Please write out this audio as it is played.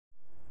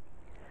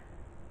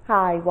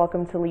Hi,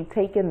 welcome to Leap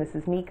Taken. This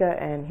is Mika,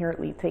 and here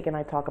at Leap Taken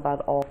I talk about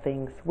all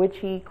things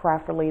witchy,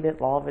 craft related,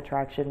 law of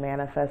attraction,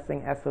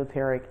 manifesting,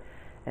 esoteric,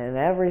 and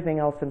everything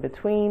else in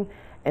between.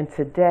 And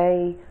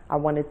today I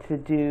wanted to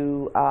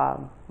do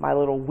my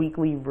little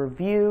weekly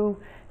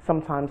review.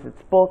 Sometimes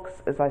it's books,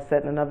 as I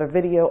said in another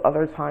video.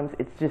 Other times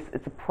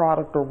it's a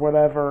product or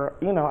whatever,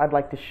 I'd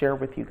like to share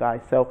with you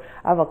guys. So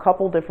I have a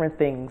couple different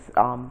things,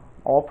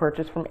 all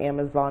purchased from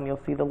Amazon.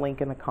 You'll see the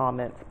link in the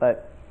comments,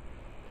 but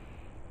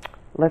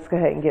let's go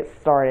ahead and get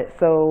started.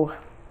 So,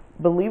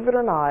 believe it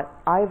or not,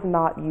 I've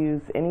not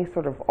used any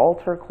sort of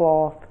altar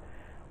cloth,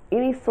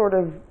 any sort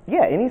of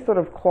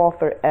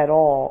cloth at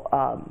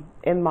all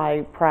in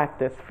my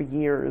practice for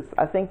years.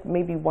 I think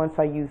maybe once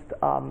I used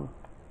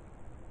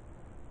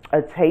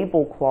a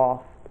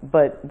tablecloth,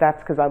 but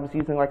that's because I was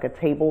using like a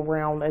table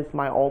round as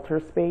my altar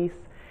space.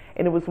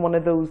 And it was one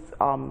of those,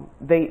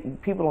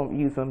 people don't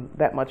use them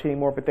that much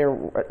anymore, but they're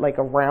like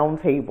a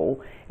round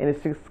table, and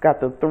it's just got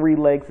the three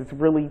legs. It's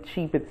really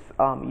cheap. It's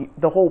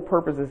the whole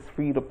purpose is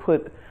for you to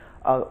put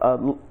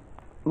a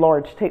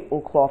large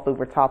tablecloth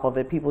over top of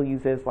it. People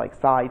use it as like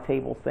side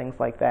tables, things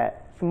like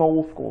that. Some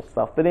old school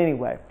stuff. But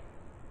anyway,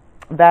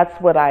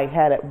 that's what I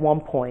had at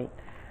one point.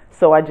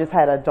 So I just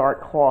had a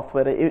dark cloth,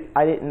 but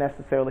I didn't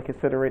necessarily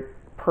consider it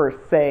per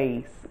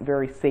se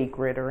very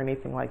sacred or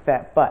anything like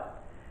that. But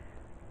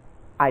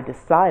I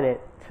decided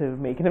to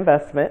make an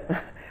investment,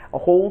 a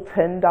whole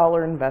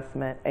 $10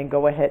 investment, and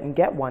go ahead and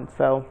get one.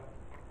 So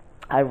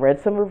I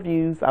read some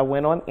reviews. I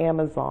went on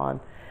Amazon.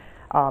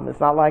 It's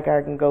not like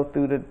I can go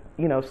through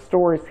the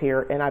stores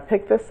here, and I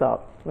picked this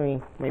up. Let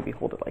me maybe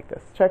hold it like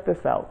this. Check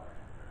this out.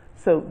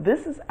 So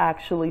this is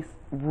actually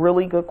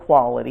really good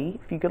quality.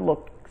 If you could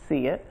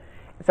see it.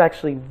 It's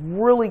actually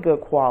really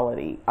good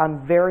quality.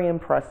 I'm very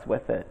impressed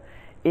with it.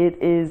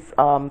 It is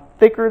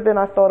thicker than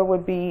I thought it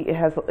would be.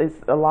 It's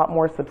a lot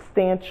more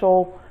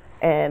substantial,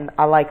 and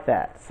I like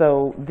that.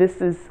 So this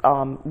is,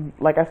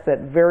 like I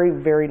said, very,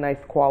 very nice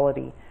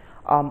quality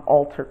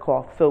altar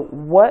cloth. So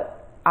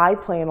what I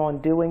plan on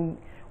doing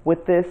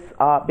with this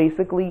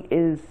basically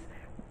is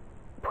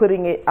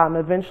putting it, I'm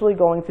eventually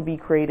going to be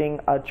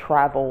creating a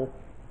travel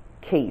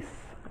case.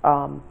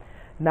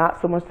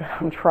 Not so much that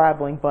I'm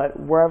traveling, but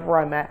wherever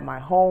I'm at in my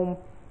home,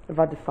 if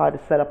I decide to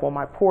set up on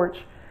my porch,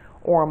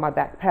 or on my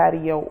back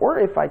patio, or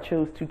if I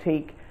chose to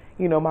take,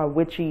 my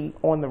witchy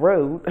on the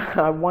road,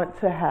 I want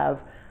to have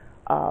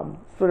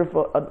sort of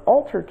an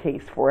altar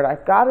case for it. I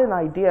got an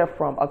idea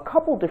from a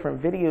couple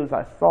different videos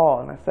I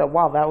saw, and I said,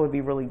 wow, that would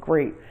be really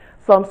great.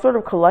 So I'm sort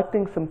of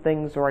collecting some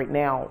things right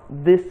now,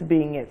 this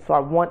being it. So I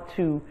want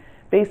to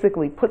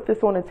basically put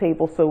this on a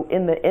table. So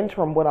in the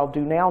interim, what I'll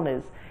do now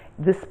is,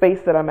 this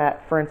space that I'm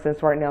at, for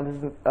instance, right now,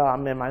 this is,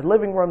 I'm in my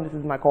living room, this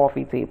is my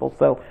coffee table.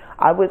 So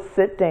I would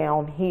sit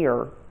down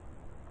here,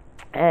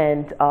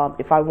 and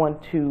if I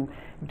want to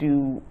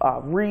do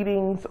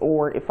readings,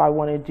 or if I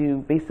want to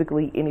do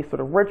basically any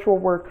sort of ritual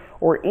work,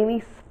 or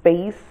any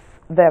space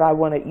that I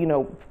want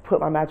to,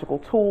 put my magical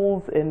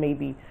tools and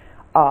maybe,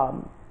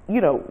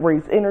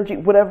 raise energy,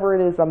 whatever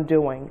it is I'm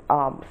doing,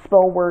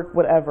 spell work,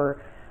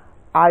 whatever,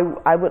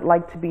 I would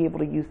like to be able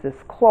to use this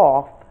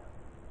cloth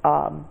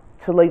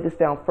to lay this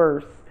down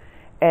first.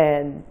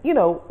 And,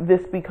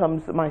 this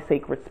becomes my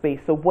sacred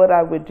space. So what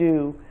I would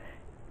do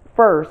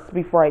first,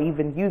 before I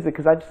even use it,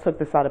 because I just took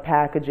this out of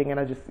packaging and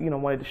I just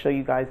wanted to show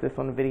you guys this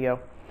on the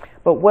video,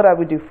 but what I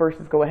would do first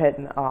is go ahead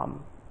and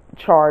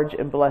charge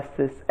and bless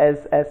this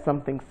as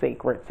something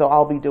sacred. So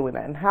I'll be doing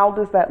that. And how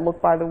does that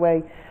look, by the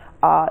way?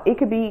 It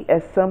could be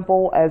as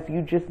simple as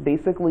you just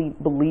basically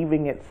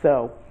believing it.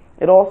 So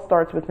it all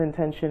starts with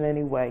intention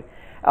anyway.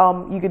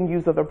 You can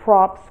use other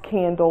props,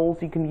 candles.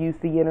 You can use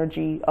the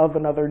energy of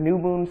another new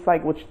moon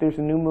cycle, which there's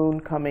a new moon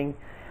coming.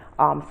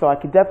 So I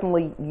could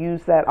definitely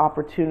use that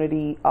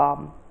opportunity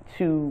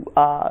to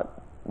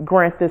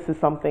grant this as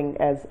something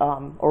as,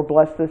 or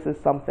bless this as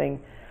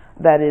something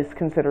that is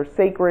considered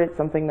sacred,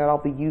 something that I'll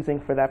be using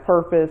for that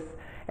purpose.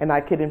 And I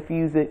could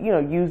infuse it,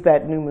 use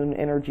that new moon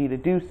energy to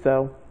do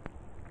so.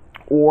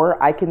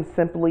 Or I can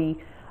simply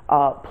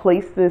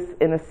place this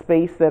in a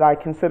space that I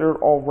consider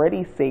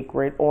already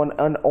sacred on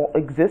an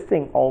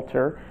existing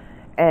altar,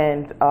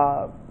 and,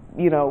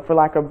 for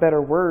lack of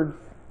better words,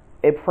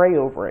 pray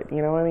over it,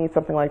 you know what I mean?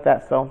 Something like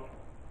that. So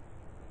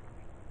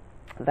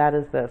that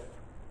is this.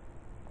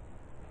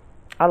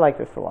 I like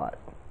this a lot.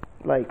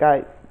 Like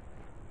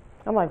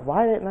I'm like,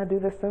 why didn't I do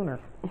this sooner?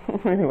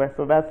 Anyway,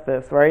 so that's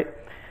this, right?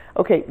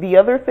 Okay, the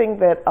other thing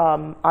that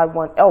I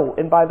want, oh,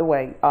 and by the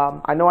way,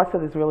 I know I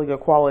said it's really good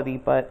quality,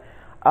 but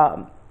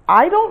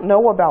I don't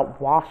know about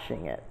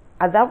washing it.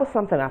 That was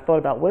something I thought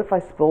about. What if I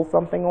spill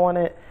something on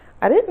it?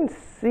 I didn't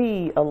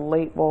see a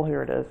well,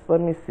 here it is.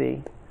 Let me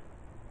see.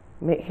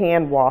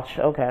 Hand wash.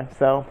 Okay,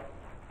 so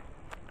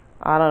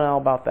I don't know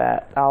about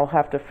that. I'll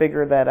have to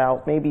figure that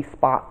out. Maybe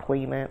spot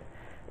clean it.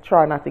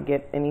 Try not to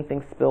get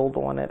anything spilled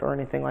on it or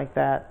anything like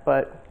that.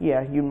 But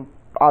yeah, you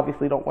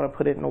obviously don't want to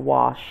put it in a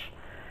wash.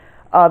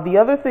 The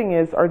other thing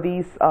are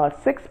these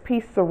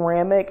 6-piece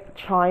ceramic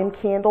chime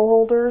candle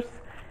holders.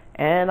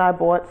 and I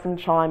bought some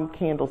chime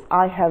candles.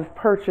 I have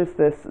purchased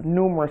this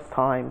numerous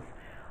times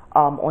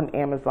on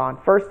Amazon.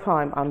 First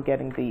time I'm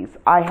getting these.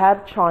 I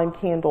have chime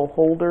candle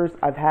holders.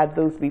 I've had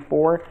those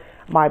before.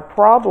 My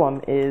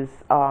problem is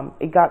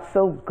it got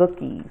so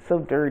gooky, so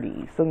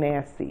dirty, so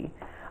nasty.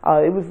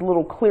 It was a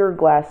little clear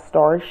glass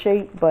star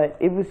shape, but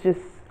it was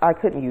just, I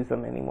couldn't use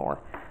them anymore.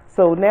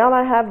 So now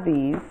I have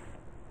these,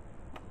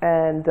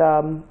 and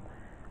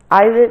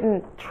I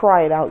didn't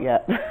try it out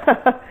yet.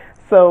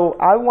 So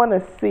I want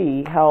to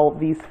see how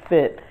these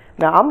fit.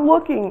 Now I'm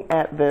looking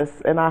at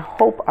this, and I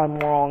hope I'm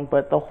wrong,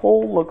 but the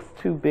hole looks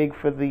too big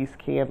for these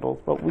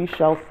candles, but we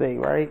shall see,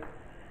 right?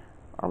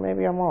 Or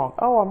maybe I'm wrong.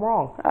 Oh, I'm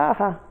wrong.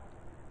 Aha.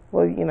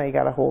 Well, you know, you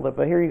got to hold it,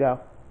 but here you go.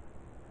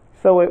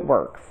 So it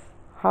works.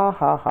 Ha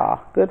ha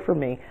ha. Good for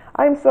me.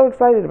 I am so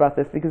excited about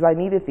this because I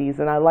needed these,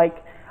 and I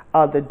like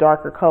the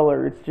darker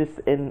color. It's just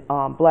in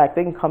black.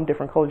 They can come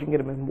different colors. You can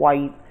get them in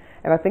white,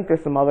 and I think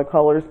there's some other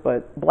colors,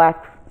 but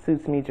black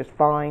suits me just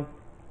fine.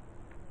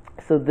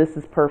 So this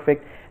is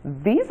perfect.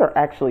 These are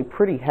actually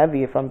pretty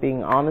heavy, if I'm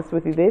being honest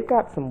with you. They've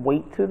got some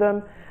weight to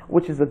them,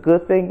 which is a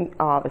good thing,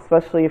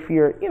 especially if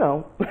you're, you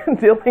know,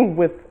 dealing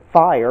with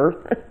fire.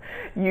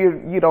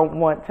 You don't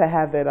want to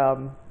have it,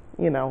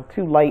 you know,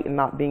 too light and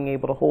not being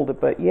able to hold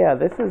it. But yeah,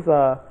 this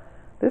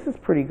is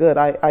pretty good.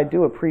 I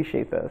do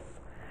appreciate this.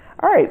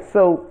 All right,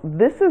 so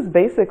this is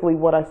basically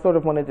what I sort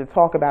of wanted to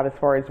talk about as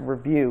far as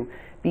review,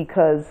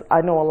 because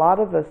I know a lot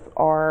of us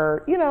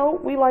are, you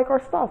know, we like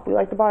our stuff. We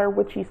like to buy our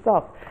witchy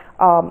stuff.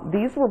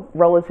 These were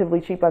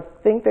relatively cheap. I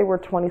think they were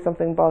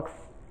 20-something bucks.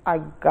 I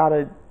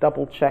gotta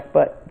double check,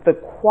 but the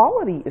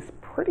quality is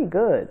pretty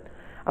good.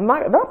 I'm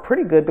not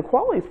pretty good. The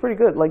quality is pretty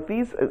good. Like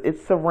these,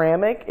 it's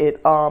ceramic.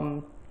 It,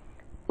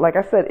 like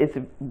I said, it's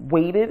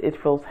weighted. It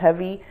feels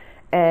heavy.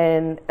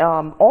 And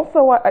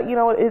also, you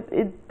know,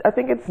 I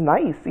think it's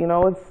nice. You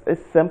know,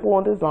 it's simple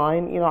in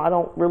design. You know, I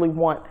don't really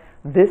want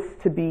this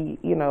to be,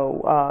 you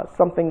know,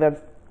 something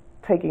that's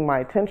taking my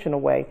attention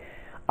away.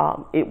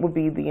 It would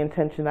be the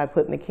intention I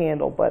put in the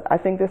candle, but I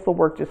think this will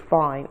work just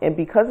fine. And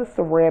because it's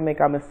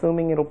ceramic, I'm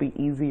assuming it'll be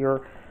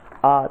easier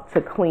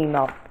to clean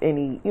up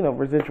any, you know,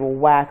 residual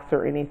wax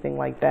or anything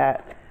like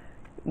that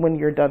when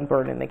you're done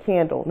burning the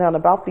candle. Now,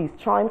 about these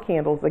chime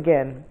candles,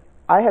 again,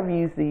 I have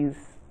used these.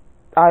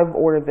 I've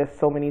ordered this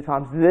so many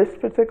times. This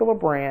particular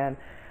brand,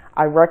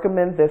 I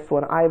recommend this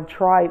one. I've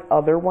tried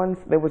other ones.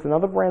 There was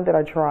another brand that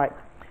I tried.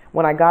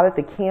 When I got it,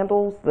 the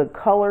candles, the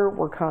color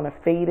were kind of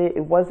faded.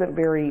 It wasn't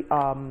very,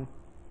 and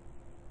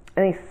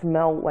they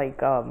smell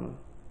like,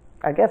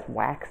 I guess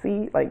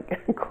waxy,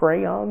 like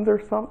crayons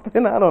or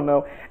something. I don't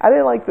know. I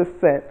didn't like the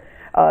scent.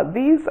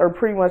 These are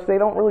pretty much, they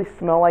don't really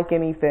smell like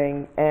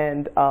anything.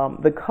 And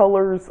the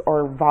colors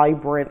are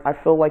vibrant. I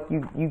feel like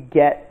you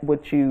get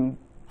what you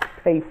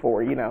pay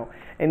for, you know,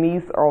 and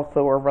these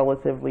also are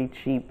relatively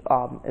cheap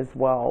as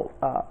well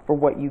for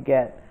what you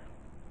get.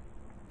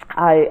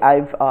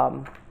 I've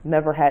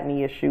never had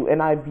any issue,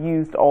 and I've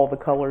used all the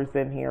colors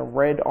in here: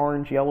 red,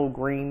 orange, yellow,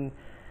 green,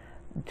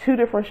 2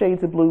 different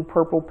shades of blue,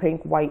 purple,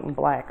 pink, white, and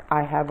black.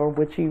 I have a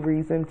witchy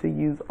reason to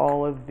use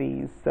all of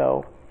these.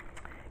 So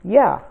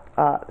yeah,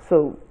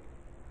 so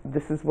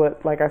this is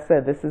what, like I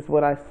said, this is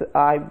what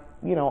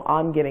you know,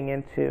 I'm getting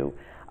into.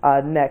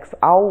 Next,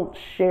 I'll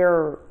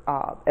share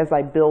as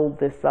I build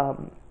this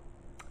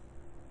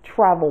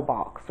travel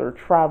box or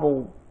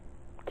travel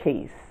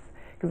case,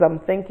 because I'm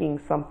thinking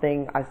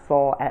something I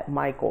saw at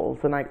Michael's,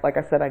 and like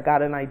I said, I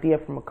got an idea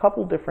from a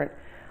couple different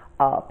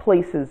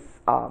places,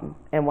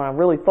 and when I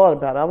really thought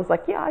about it, I was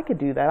like, yeah, I could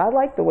do that. I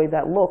like the way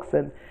that looks,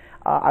 and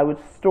I would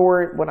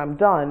store it when I'm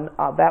done.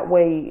 That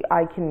way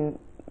I can,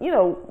 you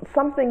know,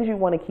 some things you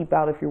want to keep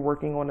out if you're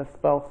working on a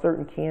spell,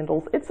 certain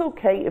candles. It's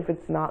okay if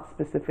it's not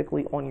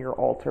specifically on your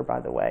altar,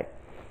 by the way.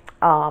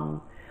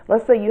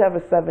 Let's say you have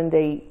a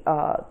 7-day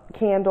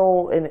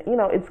candle, and, you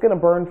know, it's going to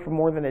burn for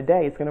more than a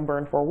day. It's going to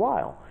burn for a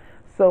while.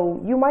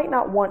 So you might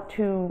not want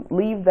to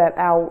leave that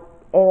out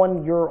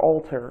on your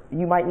altar.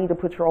 You might need to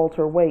put your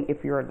altar away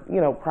if you're,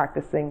 you know,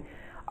 practicing.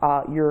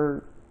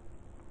 You're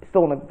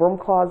still in a broom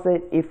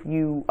closet if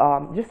you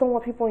just don't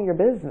want people in your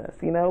business,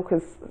 you know,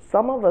 because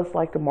some of us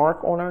like to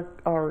mark on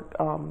our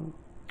on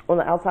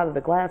the outside of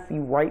the glass.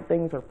 You write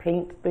things or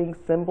paint things,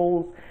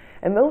 symbols,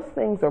 and those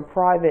things are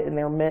private and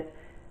they're meant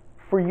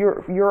for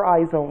your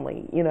eyes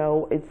only. You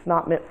know, it's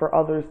not meant for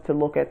others to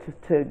look at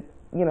to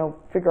you know,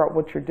 figure out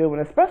what you're doing,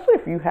 especially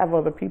if you have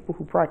other people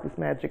who practice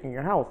magic in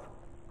your house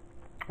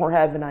or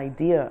have an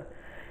idea.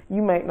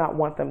 You might not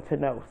want them to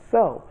know.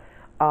 So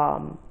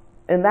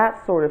in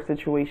that sort of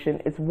situation,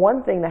 it's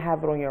one thing to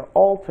have it on your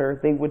altar.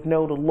 They would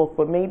know to look,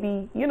 but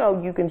maybe, you know,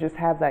 you can just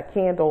have that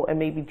candle and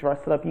maybe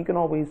dress it up. You can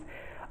always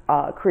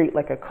create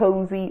like a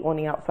cozy on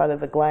the outside of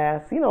the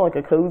glass, you know, like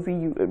a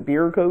cozy, a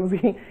beer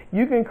cozy.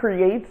 You can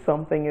create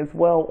something as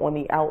well on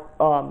the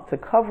out to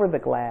cover the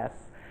glass.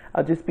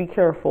 Just be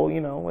careful,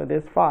 you know, it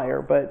is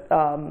fire, but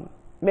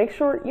make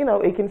sure, you know,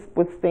 it can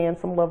withstand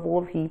some level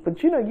of heat,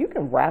 but, you know, you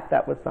can wrap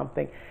that with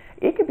something.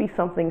 It could be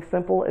something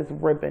simple as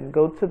ribbon.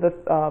 Go to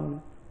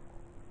the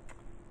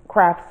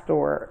craft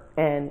store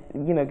and,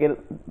 you know, get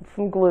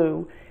some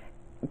glue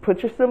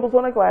put your symbols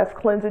on a glass,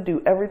 cleanse it,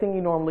 do everything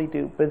you normally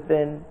do, but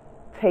then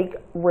take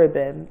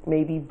ribbon,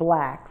 maybe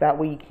black, that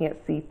way you can't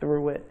see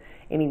through it,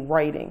 any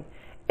writing,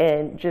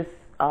 and just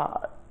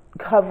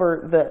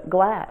cover the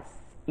glass.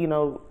 You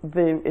know,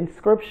 the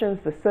inscriptions,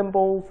 the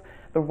symbols,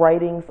 the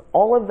writings,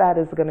 all of that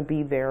is going to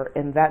be there,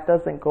 and that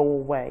doesn't go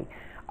away.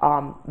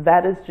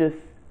 That is just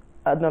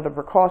another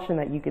precaution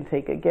that you can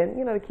take, again,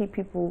 you know, to keep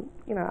people,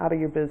 you know, out of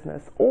your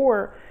business.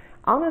 Or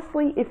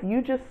honestly, if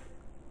you just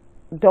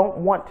don't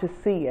want to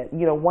see it,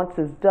 you know, once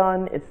it's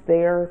done, it's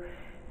there.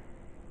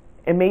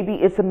 And maybe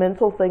it's a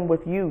mental thing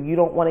with you. You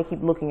don't want to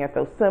keep looking at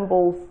those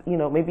symbols. You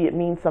know, maybe it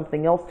means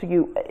something else to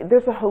you.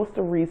 There's a host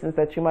of reasons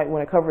that you might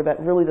want to cover that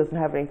really doesn't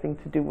have anything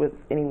to do with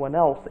anyone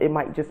else. It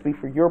might just be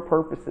for your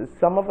purposes.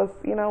 Some of us,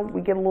 you know,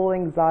 we get a little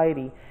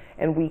anxiety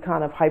and we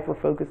kind of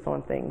hyper-focus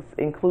on things,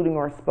 including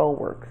our spell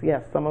works.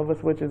 Yes, some of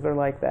us witches are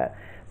like that.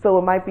 So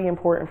it might be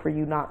important for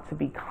you not to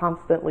be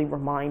constantly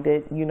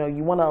reminded. You know,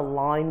 you want to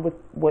align with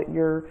what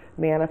you're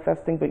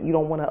manifesting, but you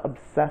don't want to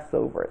obsess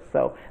over it.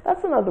 So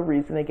that's another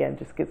reason. Again,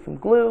 just get some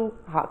glue,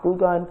 hot glue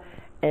gun,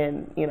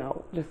 and, you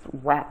know, just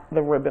wrap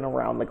the ribbon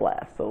around the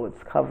glass so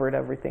it's covered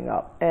everything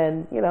up.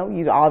 And, you know,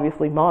 you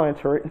obviously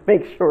monitor it and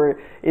make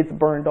sure it's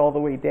burned all the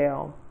way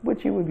down,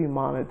 which you would be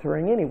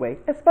monitoring anyway,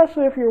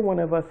 especially if you're one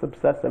of us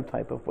obsessive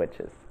type of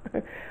witches.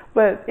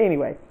 But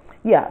anyway,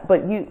 yeah,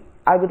 but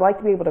I would like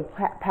to be able to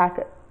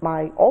pack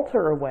my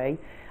altar away,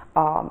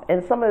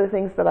 and some of the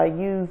things that I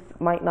use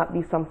might not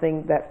be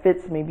something that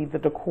fits maybe the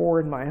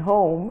decor in my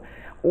home,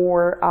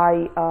 or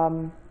I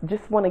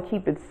just want to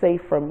keep it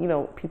safe from, you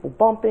know, people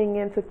bumping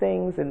into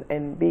things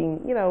and being,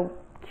 you know,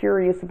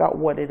 curious about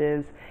what it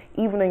is,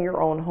 even in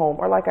your own home.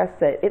 Or like I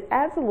said, it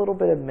adds a little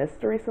bit of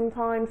mystery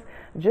sometimes,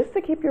 just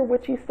to keep your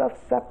witchy stuff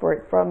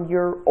separate from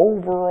your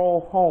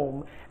overall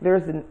home.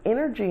 There's an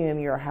energy in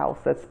your house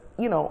that's,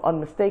 you know,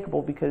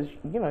 unmistakable because,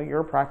 you know,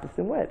 you're a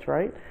practicing witch,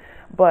 right?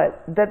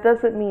 But that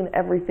doesn't mean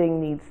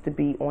everything needs to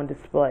be on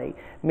display.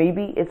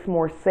 Maybe it's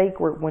more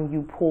sacred when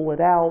you pull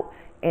it out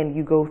and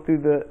you go through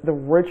the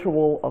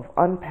ritual of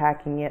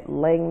unpacking it,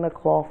 laying the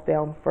cloth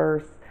down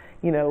first,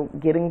 you know,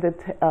 getting the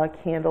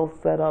candles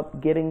set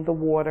up, getting the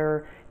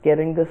water,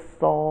 getting the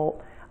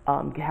salt,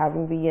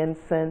 having the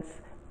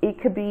incense. It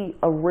could be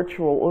a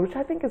ritual, which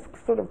I think is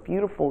sort of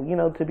beautiful, you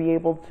know, to be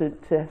able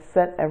to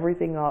set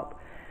everything up.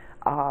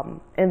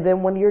 And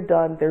then when you're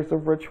done, there's a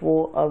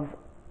ritual of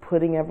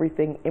putting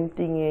everything,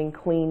 emptying,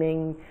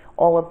 cleaning,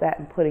 all of that,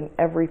 and putting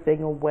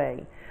everything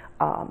away.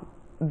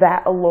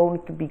 That alone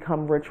could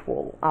become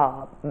ritual.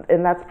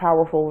 And that's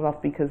powerful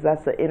enough because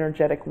that's an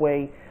energetic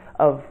way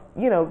of,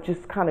 you know,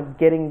 just kind of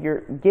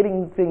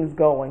getting things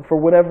going for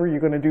whatever you're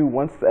going to do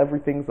once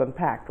everything's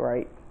unpacked,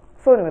 right?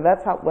 So anyway,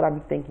 that's what I'm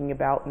thinking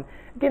about. And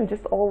again,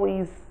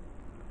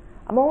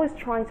 I'm always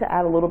trying to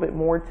add a little bit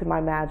more to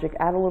my magic,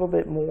 add a little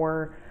bit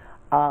more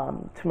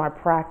to my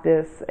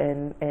practice,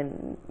 and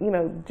you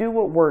know, do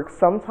what works.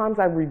 Sometimes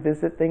I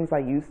revisit things I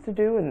used to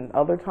do, and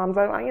other times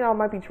I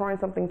might be trying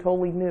something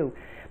totally new.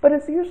 But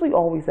it's usually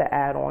always an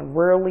add-on.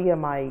 Rarely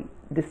am I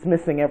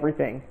dismissing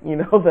everything, you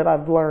know, that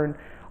I've learned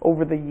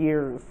over the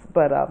years.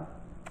 But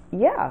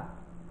yeah,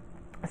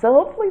 so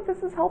hopefully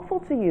this is helpful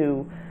to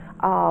you.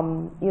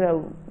 You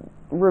know,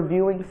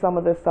 reviewing some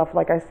of this stuff.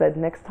 Like I said,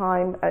 next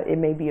time it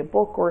may be a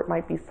book or it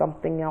might be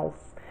something else.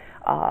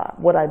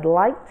 What I'd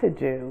like to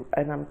do,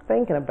 and I'm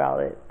thinking about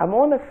it, I'm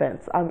on the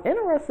fence. I'm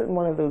interested in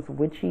one of those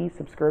witchy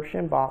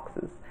subscription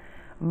boxes.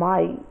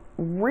 My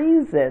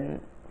reason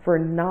for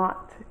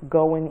not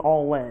going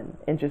all in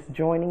and just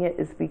joining it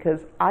is because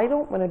I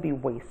don't want to be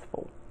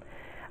wasteful.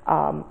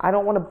 I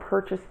don't want to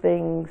purchase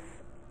things,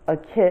 a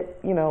kit,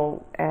 you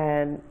know,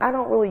 and I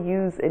don't really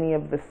use any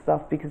of this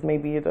stuff because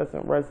maybe it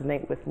doesn't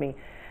resonate with me.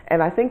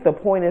 And I think the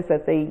point is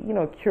that they, you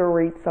know,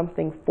 curate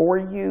something for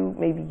you.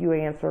 Maybe you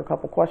answer a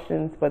couple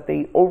questions, but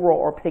they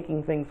overall are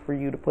picking things for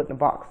you to put in a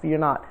box. So you're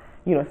not,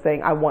 you know,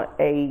 saying I want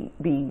A,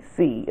 B,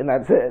 C, and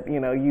that's it. You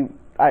know,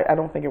 I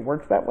don't think it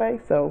works that way.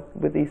 So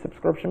with these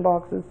subscription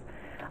boxes,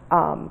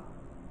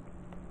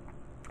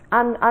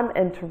 I'm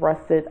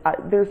interested.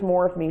 There's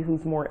more of me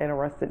who's more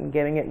interested in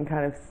getting it and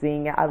kind of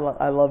seeing it. I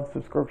love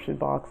subscription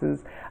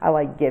boxes. I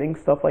like getting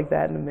stuff like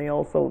that in the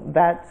mail. So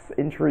that's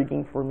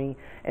intriguing for me,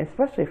 and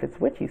especially if it's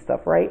witchy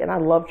stuff, right? And I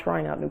love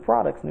trying out new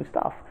products, new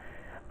stuff.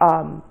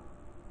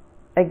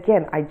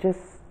 Again, I just,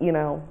 you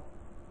know,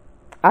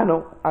 I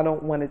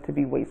don't want it to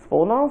be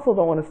wasteful, and I also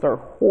don't want to start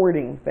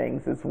hoarding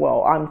things as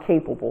well. I'm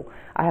capable.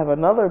 I have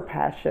another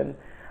passion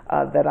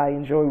that I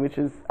enjoy, which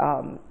is,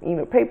 you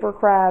know, paper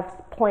crafts,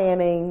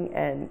 planning,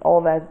 and all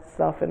that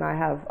stuff. And I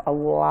have a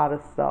lot of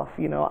stuff,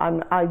 you know.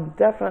 I'm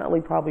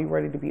definitely probably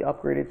ready to be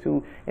upgraded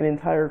to an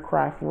entire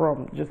craft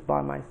room just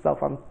by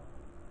myself.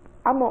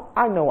 I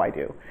know I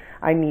do.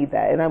 I need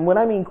that. And when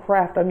I mean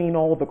craft, I mean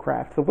all the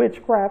crafts, the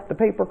witchcraft, the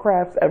paper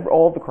crafts,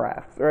 all the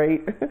crafts,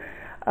 right?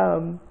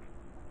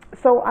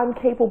 So I'm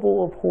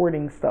capable of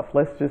hoarding stuff.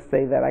 Let's just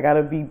say that. I got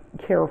to be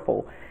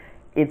careful.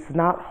 It's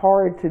not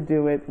hard to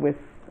do it with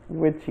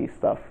witchy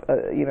stuff,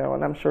 you know,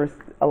 and I'm sure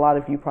a lot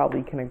of you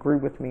probably can agree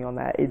with me on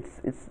that.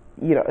 It's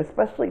you know,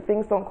 especially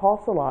things don't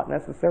cost a lot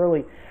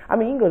necessarily. I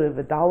mean, you can go to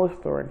the dollar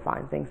store and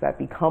find things that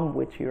become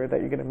witchy or that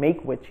you're going to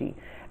make witchy,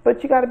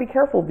 but you got to be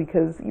careful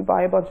because you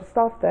buy a bunch of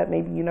stuff that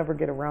maybe you never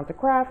get around to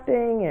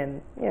crafting,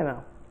 and you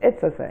know,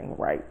 it's a thing,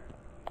 right?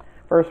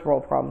 First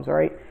world problems,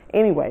 right?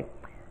 Anyway,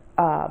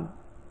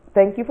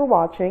 thank you for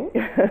watching.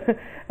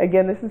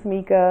 Again, this is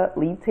Mika,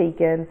 Lead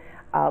Taken.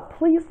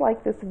 Please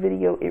like this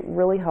video. It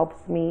really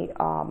helps me.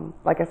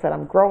 Like I said,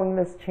 I'm growing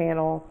this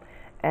channel,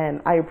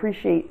 and I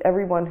appreciate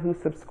everyone who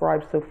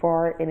subscribed so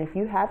far. And if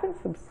you haven't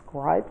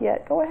subscribed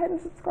yet, go ahead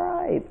and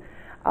subscribe.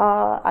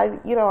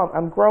 You know,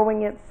 I'm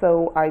growing it,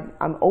 so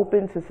I'm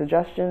open to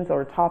suggestions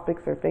or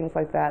topics or things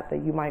like that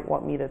that you might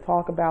want me to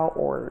talk about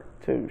or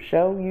to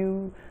show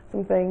you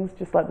some things.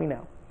 Just let me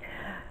know.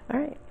 All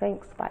right,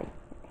 thanks. Bye.